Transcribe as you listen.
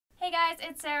Hey guys,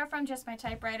 it's Sarah from Just My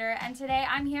Typewriter, and today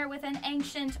I'm here with an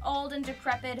ancient, old and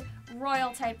decrepit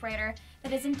royal typewriter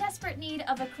that is in desperate need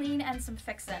of a clean and some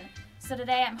fixin'. So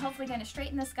today I'm hopefully going to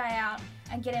straighten this guy out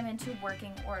and get him into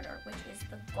working order, which is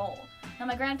the goal. Now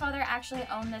my grandfather actually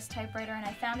owned this typewriter and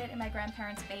I found it in my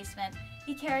grandparents' basement.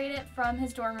 He carried it from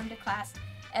his dorm room to class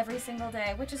every single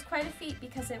day, which is quite a feat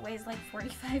because it weighs like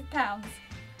 45 pounds.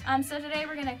 So today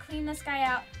we're going to clean this guy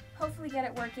out, hopefully get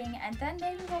it working, and then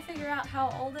maybe we'll figure out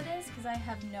how old it is because I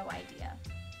have no idea.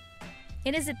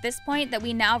 It is at this point that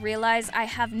we now realize I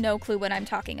have no clue what I'm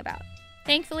talking about.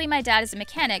 Thankfully, my dad is a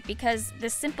mechanic because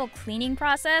this simple cleaning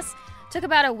process took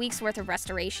about a week's worth of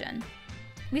restoration.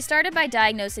 We started by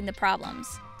diagnosing the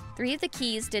problems. 3 of the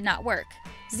keys did not work: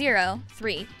 0,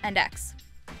 3, and X.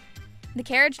 The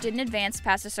carriage didn't advance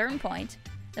past a certain point,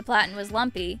 the platen was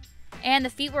lumpy, and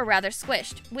the feet were rather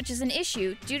squished, which is an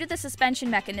issue due to the suspension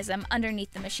mechanism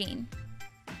underneath the machine.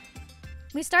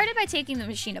 We started by taking the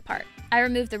machine apart. I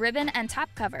removed the ribbon and top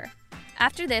cover.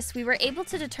 After this, we were able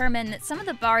to determine that some of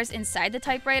the bars inside the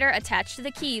typewriter attached to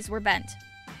the keys were bent.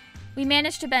 We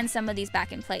managed to bend some of these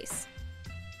back in place.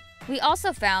 We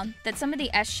also found that some of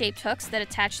the S-shaped hooks that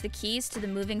attached the keys to the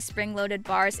moving spring-loaded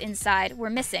bars inside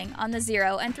were missing on the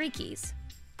 0 and 3 keys.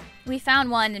 We found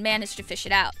one and managed to fish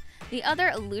it out. The other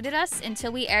eluded us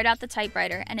until we aired out the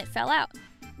typewriter and it fell out.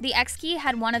 The X key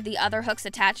had one of the other hooks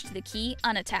attached to the key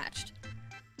unattached.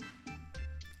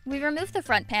 We removed the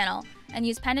front panel and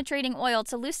used penetrating oil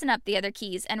to loosen up the other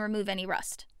keys and remove any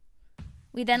rust.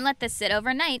 We then let this sit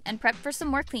overnight and prepped for some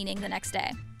more cleaning the next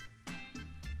day.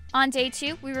 On day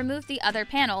 2, we removed the other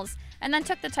panels and then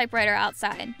took the typewriter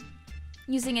outside.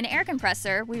 Using an air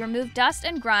compressor, we removed dust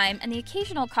and grime and the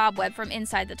occasional cobweb from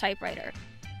inside the typewriter.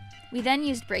 We then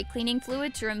used brake cleaning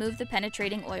fluid to remove the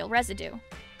penetrating oil residue.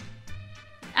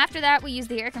 After that, we used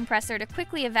the air compressor to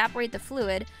quickly evaporate the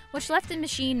fluid, which left the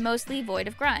machine mostly void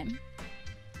of grime.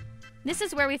 This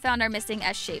is where we found our missing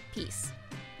S-shaped piece.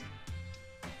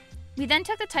 We then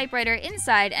took the typewriter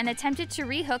inside and attempted to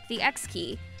rehook the X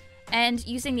key, and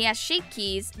using the S-shaped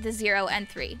keys, the 0 and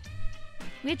 3.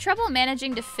 We had trouble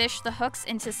managing to fish the hooks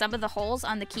into some of the holes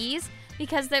on the keys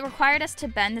because they required us to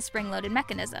bend the spring-loaded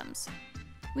mechanisms.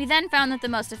 We then found that the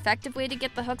most effective way to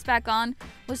get the hooks back on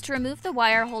was to remove the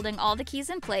wire holding all the keys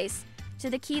in place to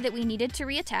the key that we needed to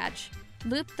reattach,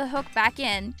 loop the hook back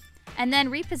in, and then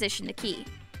reposition the key.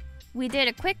 We did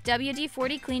a quick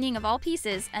WD-40 cleaning of all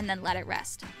pieces and then let it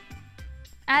rest.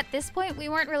 At this point, we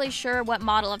weren't really sure what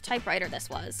model of typewriter this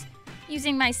was.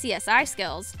 Using my CSI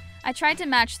skills, I tried to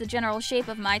match the general shape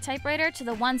of my typewriter to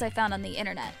the ones I found on the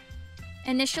internet.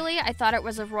 Initially, I thought it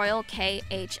was a Royal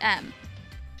KHM.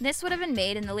 This would have been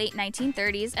made in the late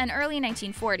 1930s and early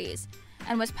 1940s,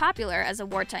 and was popular as a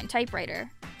wartime typewriter.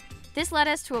 This led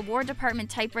us to a War Department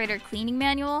typewriter cleaning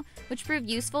manual, which proved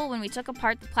useful when we took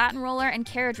apart the platen roller and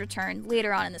carriage return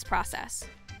later on in this process.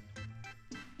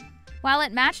 While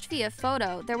it matched via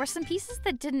photo, there were some pieces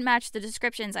that didn't match the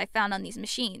descriptions I found on these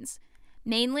machines.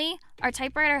 Mainly, our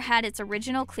typewriter had its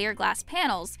original clear glass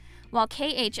panels, while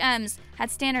KHMs had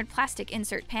standard plastic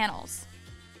insert panels.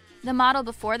 The model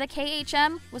before the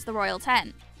KHM was the Royal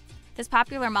 10. This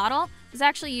popular model was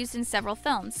actually used in several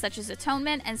films, such as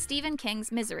Atonement and Stephen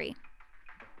King's Misery.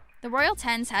 The Royal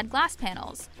 10s had glass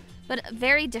panels, but a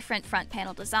very different front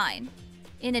panel design.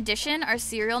 In addition, our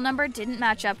serial number didn't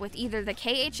match up with either the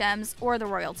KHMs or the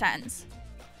Royal 10s.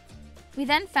 We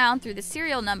then found through the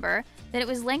serial number that it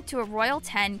was linked to a Royal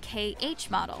 10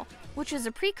 KH model, which was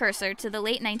a precursor to the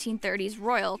late 1930s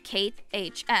Royal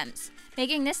KHMs,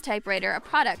 making this typewriter a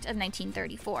product of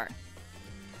 1934.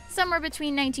 Somewhere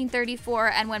between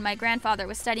 1934 and when my grandfather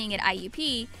was studying at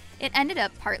IUP, it ended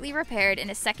up partly repaired in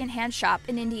a second-hand shop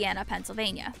in Indiana,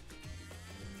 Pennsylvania.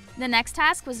 The next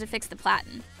task was to fix the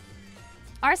platen.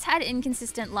 Ours had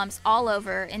inconsistent lumps all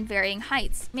over in varying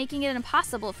heights, making it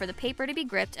impossible for the paper to be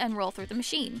gripped and roll through the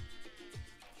machine.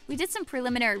 We did some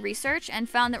preliminary research and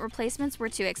found that replacements were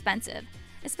too expensive,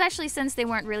 especially since they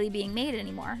weren't really being made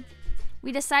anymore.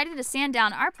 We decided to sand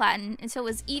down our platen until it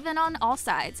was even on all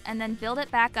sides and then build it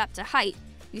back up to height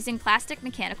using plastic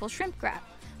mechanical shrink wrap,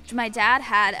 which my dad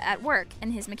had at work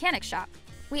in his mechanic shop.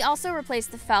 We also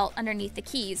replaced the felt underneath the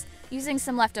keys using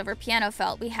some leftover piano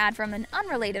felt we had from an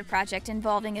unrelated project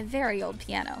involving a very old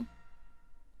piano.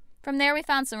 From there, we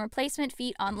found some replacement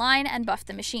feet online and buffed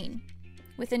the machine.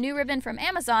 With a new ribbon from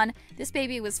Amazon, this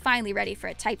baby was finally ready for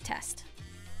a type test.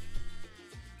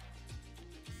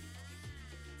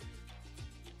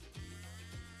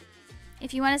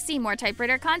 If you want to see more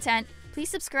typewriter content, please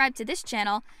subscribe to this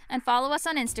channel and follow us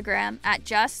on Instagram at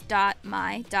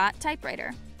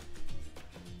just.my.typewriter.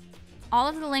 All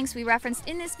of the links we referenced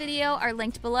in this video are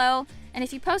linked below, And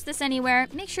if you post this anywhere,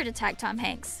 make sure to tag Tom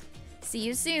Hanks. See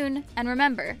you soon, and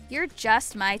remember, you're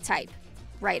just my type.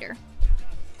 Writer.